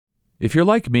If you're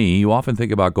like me, you often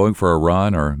think about going for a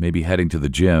run or maybe heading to the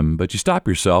gym, but you stop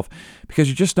yourself because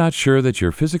you're just not sure that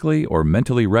you're physically or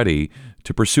mentally ready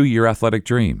to pursue your athletic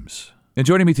dreams. And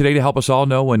joining me today to help us all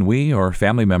know when we or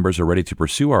family members are ready to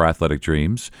pursue our athletic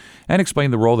dreams and explain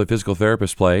the role that physical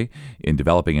therapists play in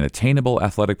developing an attainable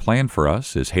athletic plan for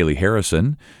us is Haley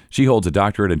Harrison. She holds a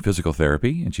doctorate in physical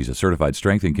therapy, and she's a certified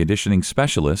strength and conditioning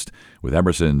specialist with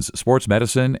Emerson's sports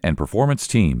medicine and performance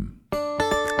team.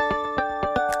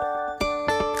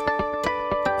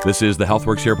 This is the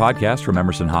HealthWorks Here podcast from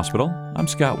Emerson Hospital. I'm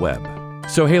Scott Webb.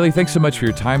 So, Haley, thanks so much for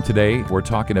your time today. We're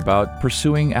talking about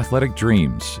pursuing athletic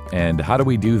dreams and how do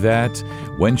we do that?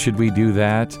 When should we do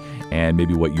that? And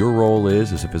maybe what your role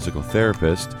is as a physical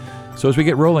therapist. So as we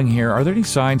get rolling here, are there any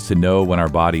signs to know when our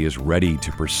body is ready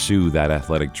to pursue that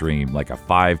athletic dream, like a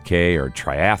 5K or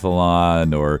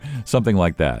triathlon or something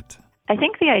like that? I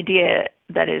think the idea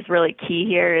that is really key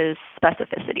here is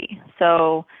specificity.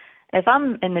 So if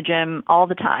I'm in the gym all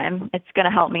the time, it's going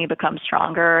to help me become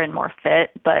stronger and more fit,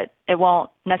 but it won't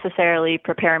necessarily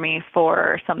prepare me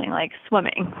for something like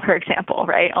swimming, for example,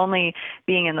 right? Only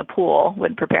being in the pool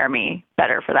would prepare me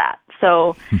better for that.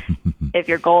 So if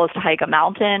your goal is to hike a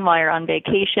mountain while you're on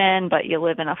vacation, but you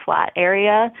live in a flat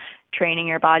area, training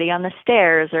your body on the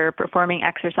stairs or performing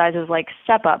exercises like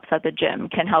step-ups at the gym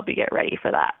can help you get ready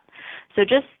for that. So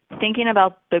just thinking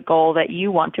about the goal that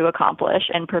you want to accomplish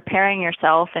and preparing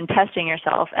yourself and testing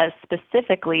yourself as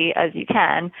specifically as you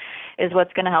can is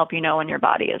what's going to help you know when your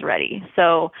body is ready.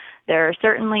 So there are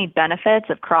certainly benefits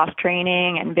of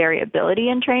cross-training and variability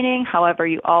in training. However,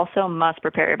 you also must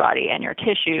prepare your body and your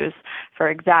tissues for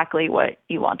exactly what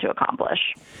you want to accomplish.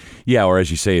 Yeah, or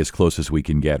as you say, as close as we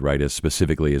can get, right? As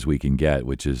specifically as we can get,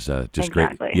 which is just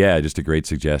exactly. Great. Yeah, just a great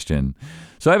suggestion.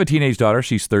 So I have a teenage daughter.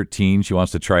 She's 13. She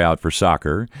wants to try out for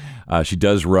soccer. She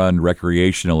does run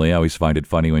recreationally. I always find it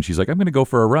funny when she's like, I'm going to go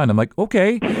for a run. I'm like,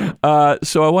 okay.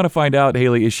 So I want to find out,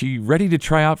 Haley, is she ready to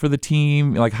try out for the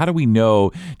team? Like, how do we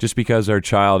know, just because our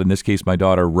child, in this case, my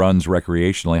daughter, runs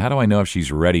recreationally, how do I know if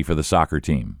she's ready for the soccer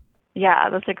team? Yeah,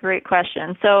 that's a great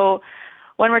question. So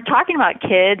when we're talking about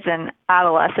kids and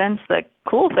adolescents, the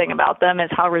cool thing about them is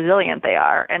how resilient they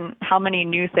are and how many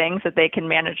new things that they can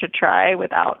manage to try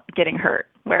without getting hurt.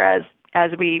 Whereas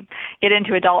as we get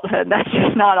into adulthood, that's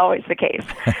just not always the case.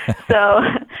 So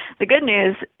the good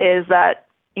news is that,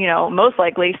 most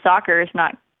likely soccer is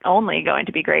not only going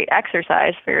to be great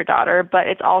exercise for your daughter, but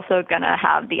it's also going to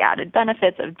have the added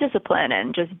benefits of discipline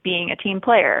and just being a team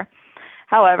player.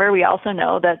 However, we also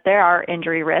know that there are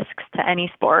injury risks to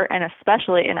any sport, and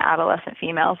especially in adolescent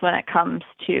females when it comes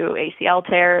to ACL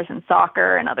tears in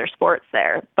soccer and other sports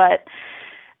there. But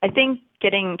I think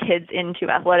getting kids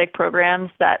into athletic programs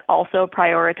that also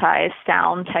prioritize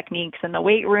sound techniques in the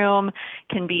weight room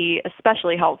can be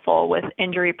especially helpful with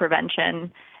injury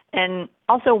prevention, and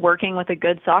also working with a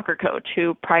good soccer coach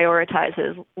who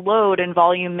prioritizes load and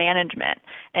volume management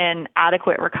and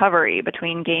adequate recovery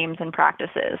between games and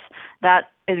practices.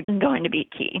 That is going to be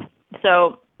key.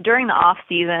 So during the off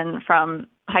season from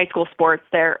high school sports,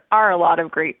 there are a lot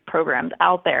of great programs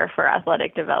out there for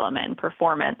athletic development and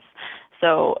performance.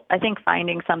 So I think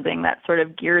finding something that's sort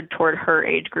of geared toward her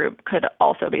age group could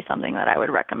also be something that I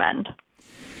would recommend.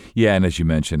 Yeah, and as you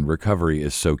mentioned, recovery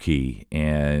is so key,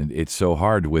 and it's so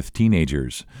hard with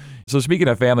teenagers. So speaking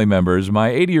of family members, my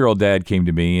 80-year-old dad came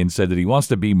to me and said that he wants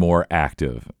to be more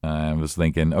active. I was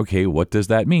thinking, okay, what does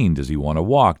that mean? Does he want to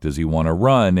walk? Does he want to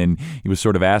run? And he was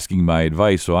sort of asking my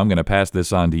advice, so I'm going to pass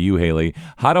this on to you, Haley.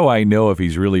 How do I know if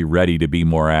he's really ready to be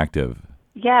more active?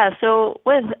 Yeah, so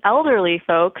with elderly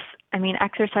folks,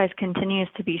 exercise continues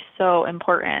to be so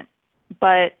important,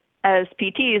 but as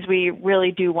PTs, we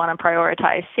really do want to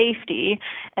prioritize safety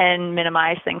and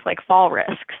minimize things like fall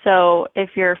risk. So if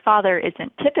your father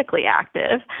isn't typically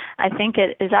active, I think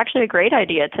it is actually a great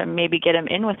idea to maybe get him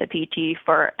in with a PT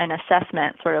for an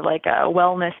assessment, sort of like a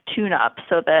wellness tune-up,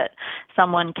 so that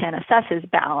someone can assess his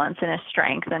balance and his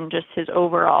strength and just his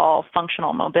overall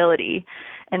functional mobility.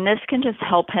 And this can just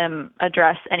help him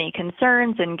address any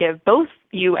concerns and give both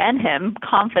you and him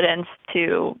confidence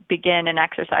to begin an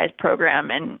exercise program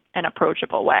in an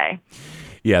approachable way.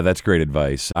 Yeah, that's great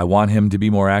advice. I want him to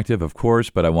be more active, of course,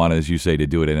 but I want, as you say, to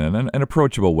do it in an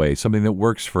approachable way, something that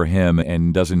works for him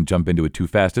and doesn't jump into it too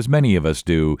fast, as many of us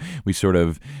do. We sort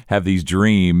of have these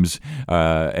dreams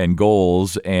and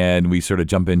goals, and we sort of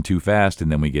jump in too fast,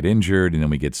 and then we get injured, and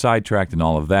then we get sidetracked and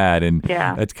all of that. And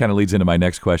that kind of leads into my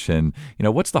next question.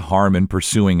 What's the harm in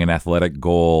pursuing an athletic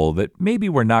goal that maybe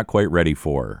we're not quite ready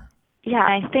for? Yeah,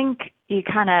 I think you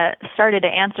kind of started to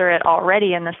answer it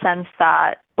already, in the sense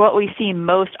that what we see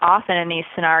most often in these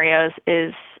scenarios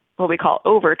is what we call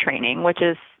overtraining, which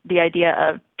is the idea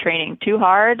of training too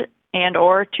hard and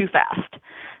or too fast.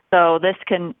 So this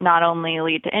can not only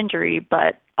lead to injury,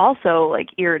 but also like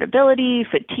irritability,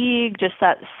 fatigue, just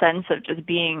that sense of just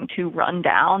being too run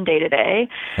down day to day.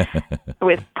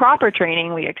 With proper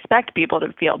training, we expect people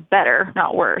to feel better,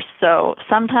 not worse. So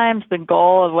sometimes the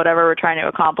goal of whatever we're trying to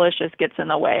accomplish just gets in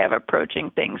the way of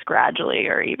approaching things gradually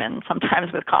or even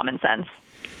sometimes with common sense.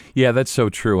 Yeah, that's so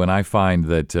true. And I find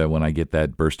that when I get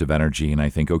that burst of energy and I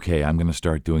think, okay, I'm going to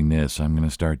start doing this, I'm going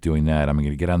to start doing that, I'm going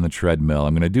to get on the treadmill,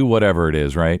 I'm going to do whatever it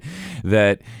is, right?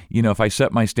 That, if I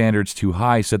set my standards too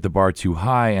high, set the bar too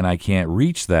high, and I can't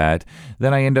reach that,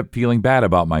 then I end up feeling bad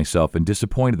about myself and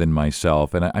disappointed in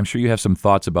myself. And I'm sure you have some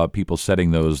thoughts about people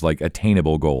setting those like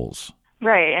attainable goals.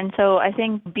 Right. And so I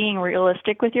think being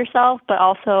realistic with yourself, but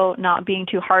also not being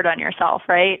too hard on yourself,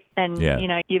 right? And,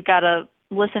 you've got to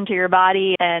listen to your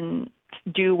body and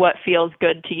do what feels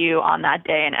good to you on that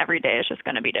day, and every day is just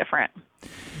going to be different.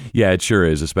 Yeah, it sure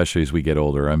is, especially as we get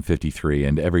older. I'm 53,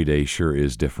 and every day sure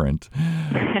is different.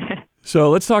 So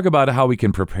let's talk about how we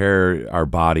can prepare our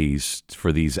bodies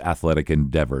for these athletic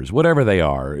endeavors, whatever they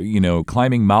are,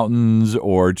 climbing mountains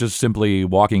or just simply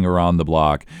walking around the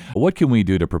block. What can we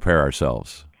do to prepare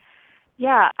ourselves?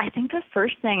 Yeah, I think the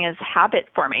first thing is habit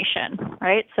formation,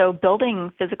 right? So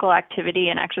building physical activity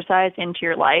and exercise into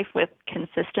your life with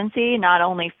consistency not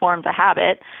only forms a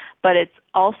habit, but it's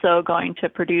also going to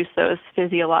produce those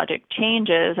physiologic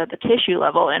changes at the tissue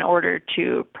level in order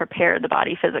to prepare the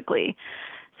body physically.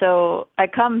 So I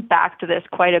come back to this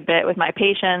quite a bit with my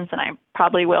patients, and I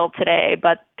probably will today,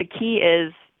 but the key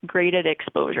is graded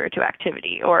exposure to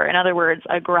activity, or in other words,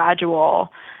 a gradual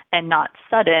and not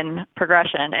sudden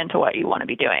progression into what you want to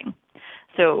be doing.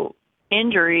 So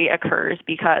injury occurs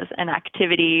because an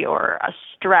activity or a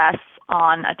stress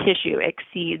on a tissue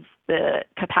exceeds the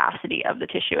capacity of the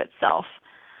tissue itself.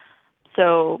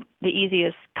 So the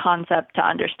easiest concept to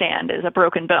understand is a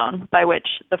broken bone, by which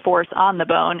the force on the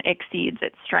bone exceeds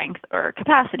its strength or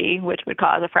capacity, which would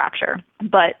cause a fracture.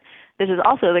 But this is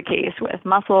also the case with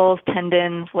muscles,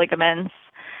 tendons, ligaments,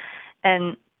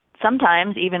 and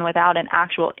sometimes even without an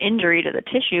actual injury to the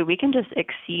tissue, we can just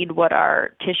exceed what our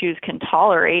tissues can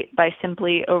tolerate by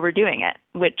simply overdoing it,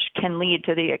 which can lead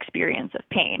to the experience of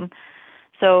pain.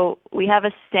 So we have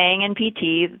a saying in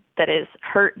PT that is,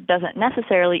 hurt doesn't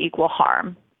necessarily equal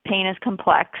harm. Pain is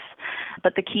complex,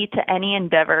 but the key to any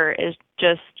endeavor is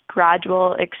just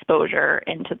gradual exposure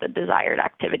into the desired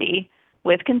activity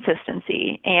with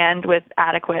consistency and with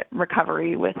adequate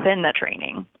recovery within the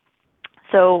training.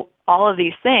 So all of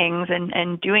these things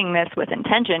and doing this with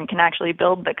intention can actually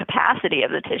build the capacity of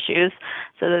the tissues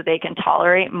so that they can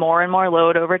tolerate more and more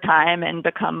load over time and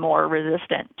become more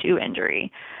resistant to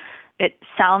injury. It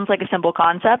sounds like a simple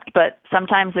concept, but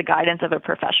sometimes the guidance of a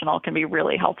professional can be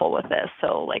really helpful with this.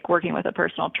 So like working with a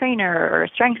personal trainer or a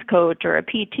strength coach or a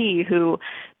PT who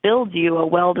builds you a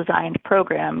well-designed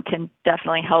program can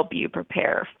definitely help you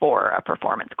prepare for a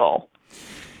performance goal.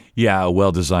 Yeah, a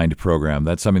well-designed program.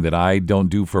 That's something that I don't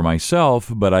do for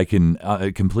myself, but I can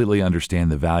completely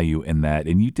understand the value in that.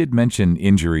 And you did mention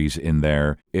injuries in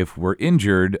there. If we're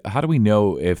injured, how do we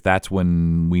know if that's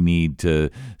when we need to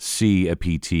see a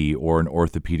PT or an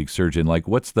orthopedic surgeon? Like,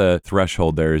 what's the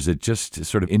threshold there? Is it just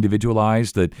sort of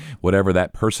individualized that whatever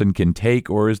that person can take,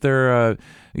 or is there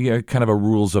kind of a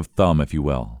rules of thumb, if you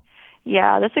will?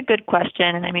 Yeah, that's a good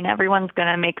question. And I mean, everyone's going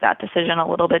to make that decision a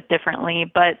little bit differently.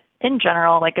 But in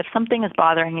general, like if something is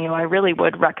bothering you, I really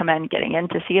would recommend getting in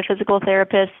to see a physical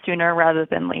therapist sooner rather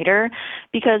than later,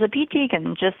 because a PT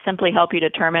can just simply help you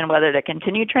determine whether to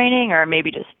continue training or maybe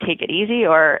just take it easy,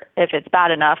 or if it's bad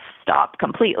enough, stop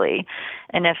completely.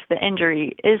 And if the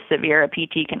injury is severe, a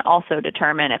PT can also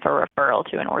determine if a referral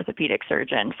to an orthopedic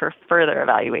surgeon for further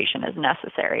evaluation is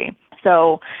necessary.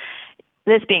 So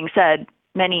this being said,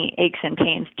 many aches and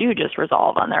pains do just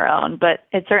resolve on their own, but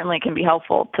it certainly can be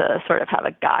helpful to sort of have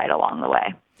a guide along the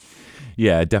way.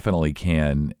 Yeah, it definitely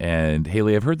can. And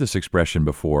Haley, I've heard this expression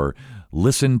before,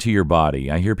 listen to your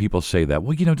body. I hear people say that,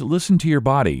 well, to listen to your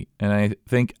body. And I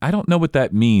think, I don't know what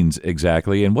that means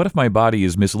exactly. And what if my body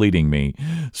is misleading me?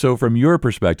 So from your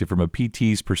perspective, from a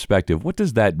PT's perspective, what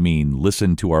does that mean,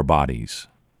 listen to our bodies?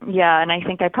 Yeah, and I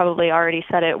think I probably already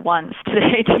said it once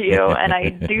today to you, and I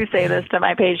do say this to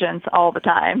my patients all the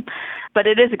time. But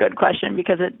it is a good question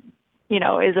because it,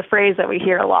 is a phrase that we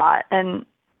hear a lot. And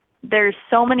there's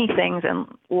so many things in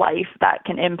life that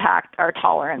can impact our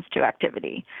tolerance to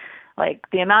activity, like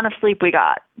the amount of sleep we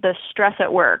got, the stress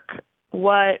at work,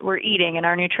 what we're eating and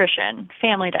our nutrition,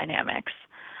 family dynamics.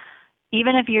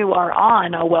 even if you are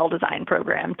on a well-designed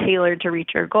program tailored to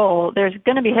reach your goal, there's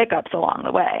going to be hiccups along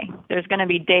the way. There's going to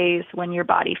be days when your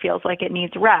body feels like it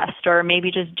needs rest or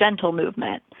maybe just gentle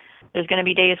movement. There's going to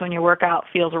be days when your workout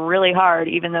feels really hard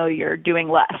even though you're doing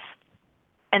less.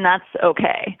 And that's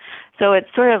okay. So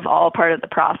it's sort of all part of the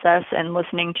process, and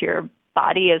listening to your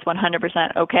body is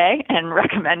 100% okay and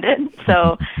recommended.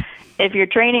 So if your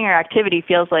training or activity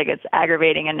feels like it's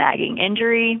aggravating a nagging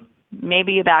injury,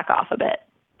 maybe you back off a bit.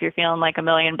 If you're feeling like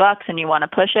 $1,000,000 and you want to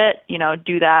push it,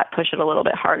 do that, push it a little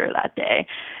bit harder that day.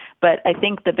 But I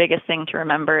think the biggest thing to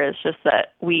remember is just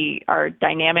that we are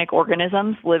dynamic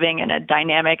organisms living in a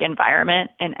dynamic environment,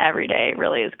 and every day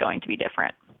really is going to be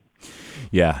different.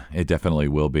 Yeah, it definitely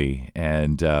will be.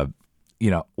 And,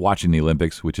 watching the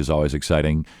Olympics, which is always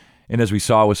exciting. And as we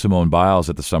saw with Simone Biles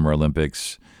at the Summer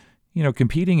Olympics,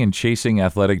 competing and chasing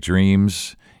athletic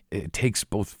dreams, it takes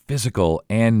both physical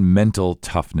and mental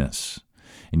toughness.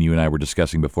 And you and I were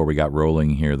discussing before we got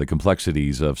rolling here the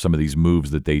complexities of some of these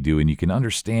moves that they do. And you can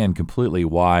understand completely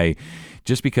why,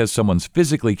 just because someone's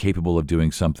physically capable of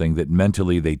doing something, that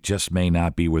mentally they just may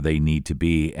not be where they need to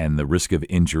be. And the risk of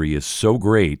injury is so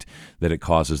great that it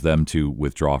causes them to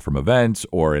withdraw from events,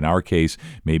 or in our case,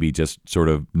 maybe just sort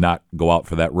of not go out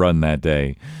for that run that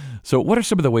day. So what are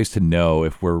some of the ways to know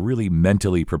if we're really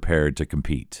mentally prepared to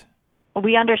compete?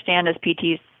 We understand as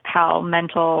PTs how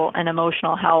mental and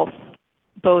emotional health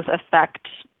both affect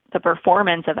the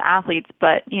performance of athletes,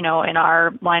 but, in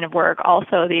our line of work,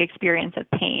 also the experience of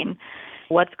pain.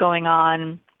 What's going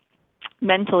on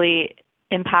mentally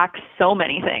impacts so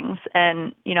many things.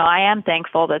 And, I am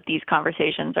thankful that these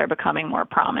conversations are becoming more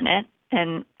prominent,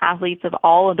 and athletes of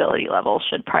all ability levels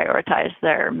should prioritize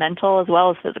their mental as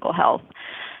well as physical health.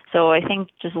 So I think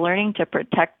just learning to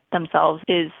protect themselves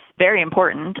is very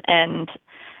important. And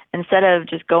instead of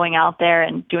just going out there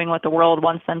and doing what the world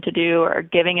wants them to do or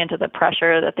giving into the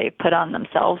pressure that they put on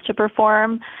themselves to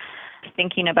perform,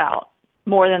 thinking about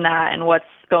more than that and what's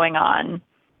going on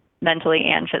mentally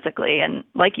and physically. And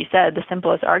like you said, the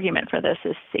simplest argument for this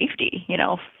is safety.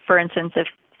 For instance, if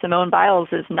Simone Biles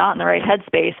is not in the right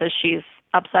headspace as she's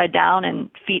upside down and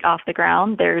feet off the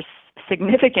ground, there's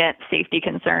significant safety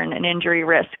concern and injury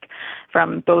risk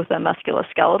from both a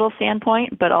musculoskeletal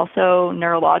standpoint, but also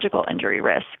neurological injury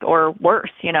risk or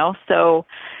worse, So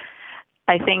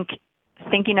I think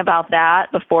thinking about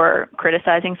that before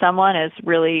criticizing someone is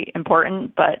really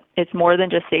important, but it's more than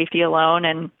just safety alone,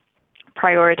 and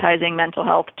prioritizing mental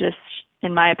health just,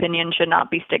 in my opinion, should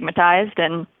not be stigmatized.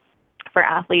 And for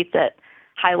athletes at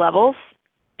high levels,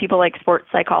 people like sports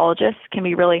psychologists can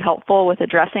be really helpful with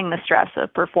addressing the stress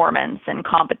of performance and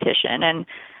competition, and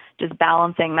just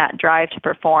balancing that drive to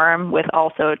perform with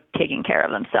also taking care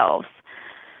of themselves.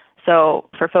 So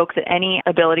for folks at any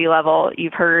ability level,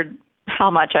 you've heard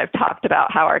how much I've talked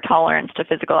about how our tolerance to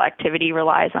physical activity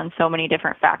relies on so many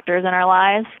different factors in our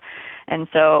lives. And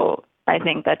so I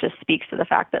think that just speaks to the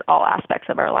fact that all aspects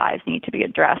of our lives need to be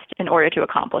addressed in order to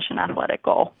accomplish an athletic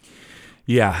goal.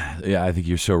 Yeah, I think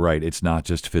you're so right. It's not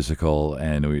just physical,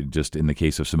 and just in the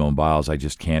case of Simone Biles, I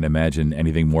just can't imagine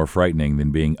anything more frightening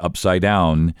than being upside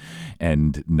down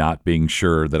and not being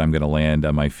sure that I'm going to land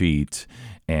on my feet,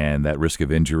 and that risk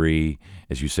of injury.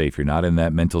 As you say, if you're not in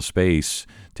that mental space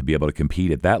to be able to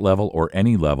compete at that level or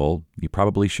any level, you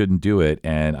probably shouldn't do it.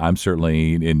 And I'm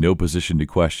certainly in no position to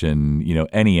question,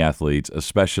 any athletes,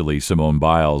 especially Simone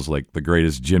Biles, like the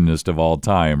greatest gymnast of all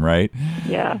time, right?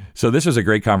 Yeah. So this was a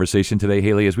great conversation today,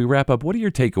 Haley. As we wrap up, what are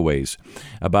your takeaways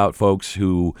about folks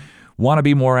who want to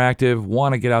be more active,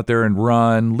 want to get out there and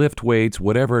run, lift weights,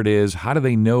 whatever it is? How do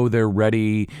they know they're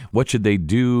ready? What should they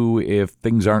do if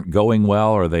things aren't going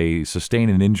well or they sustain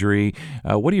an injury?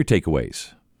 What are your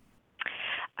takeaways?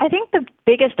 I think the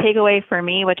biggest takeaway for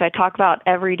me, which I talk about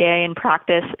every day in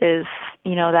practice, is,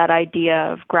 that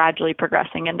idea of gradually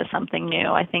progressing into something new.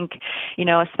 I think,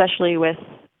 especially with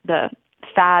the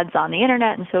fads on the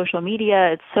internet and social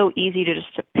media, it's so easy to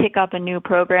just to pick up a new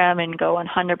program and go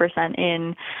 100%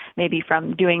 in, maybe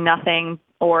from doing nothing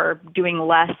or doing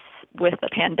less with the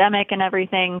pandemic and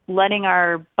everything. Letting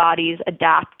our bodies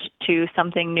adapt to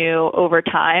something new over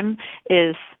time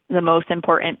is the most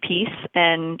important piece.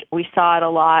 And we saw it a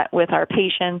lot with our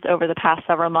patients over the past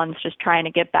several months, just trying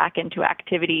to get back into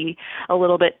activity a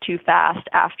little bit too fast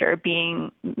after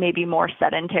being maybe more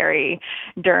sedentary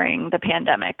during the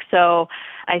pandemic. So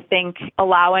I think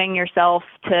allowing yourself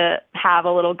to have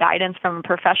a little guidance from a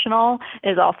professional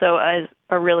is also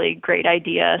a really great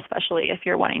idea, especially if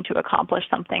you're wanting to accomplish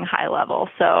something high level.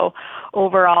 So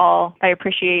overall, I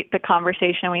appreciate the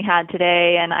conversation we had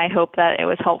today, and I hope that it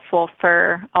was helpful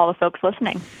for all the folks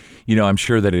listening. I'm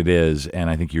sure that it is, and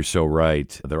I think you're so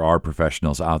right. There are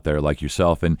professionals out there like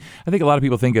yourself, and I think a lot of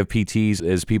people think of PTs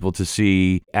as people to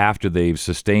see after they've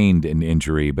sustained an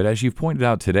injury, but as you've pointed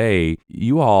out today,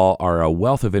 you all are a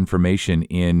wealth of information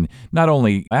in not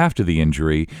only after the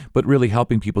injury, but really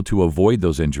helping people to avoid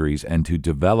those injuries and to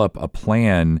develop a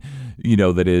plan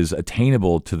that is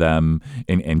attainable to them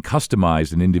and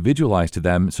customized and individualized to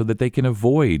them so that they can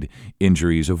avoid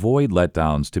injuries, avoid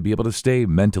letdowns, to be able to stay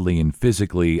mentally and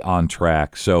physically on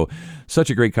track. So, such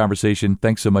a great conversation.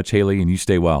 Thanks so much, Haley, and you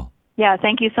stay well. Yeah,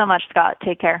 thank you so much, Scott.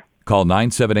 Take care. Call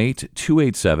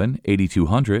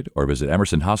 978-287-8200 or visit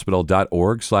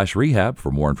emersonhospital.org/rehab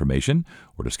for more information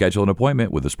or to schedule an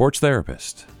appointment with a sports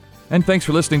therapist. And thanks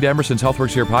for listening to Emerson's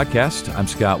HealthWorks Here podcast. I'm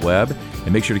Scott Webb,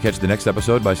 and make sure to catch the next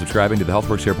episode by subscribing to the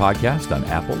HealthWorks Here podcast on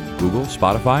Apple, Google,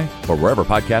 Spotify, or wherever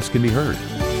podcasts can be heard.